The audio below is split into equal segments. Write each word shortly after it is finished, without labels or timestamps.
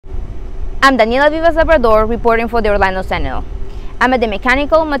I'm Daniela Vivas Labrador, reporting for the Orlando Sentinel. I'm at the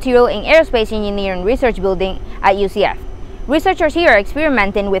Mechanical, Material and Aerospace Engineering Research Building at UCF. Researchers here are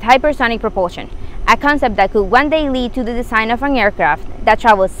experimenting with hypersonic propulsion, a concept that could one day lead to the design of an aircraft that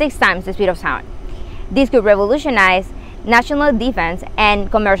travels 6 times the speed of sound. This could revolutionize national defense and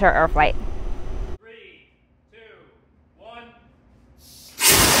commercial airflight. 3, 2, 1.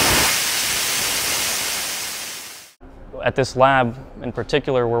 At this lab in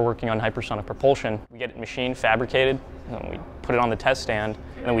particular, we're working on hypersonic propulsion. We get it machined, fabricated, and we put it on the test stand,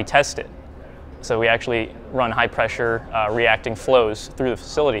 and then we test it. So we actually run high pressure reacting flows through the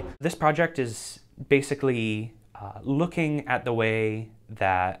facility. This project is basically looking at the way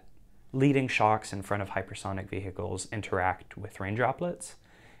that leading shocks in front of hypersonic vehicles interact with rain droplets,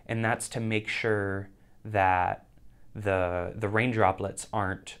 and that's to make sure that the rain droplets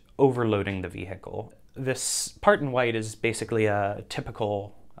aren't overloading the vehicle. This part in white is basically a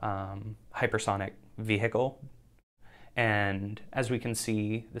typical hypersonic vehicle, and as we can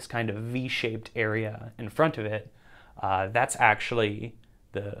see, this kind of V-shaped area in front of it, that's actually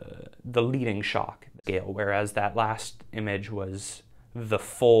the leading shock scale, whereas that last image was the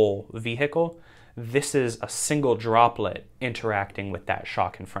full vehicle. This is a single droplet interacting with that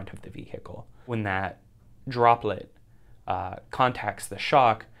shock in front of the vehicle. When that droplet contacts the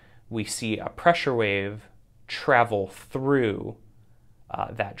shock, we see a pressure wave travel through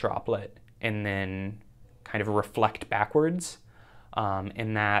that droplet and then kind of reflect backwards.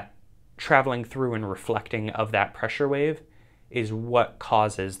 And that traveling through and reflecting of that pressure wave is what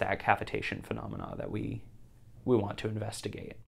causes that cavitation phenomena that we want to investigate.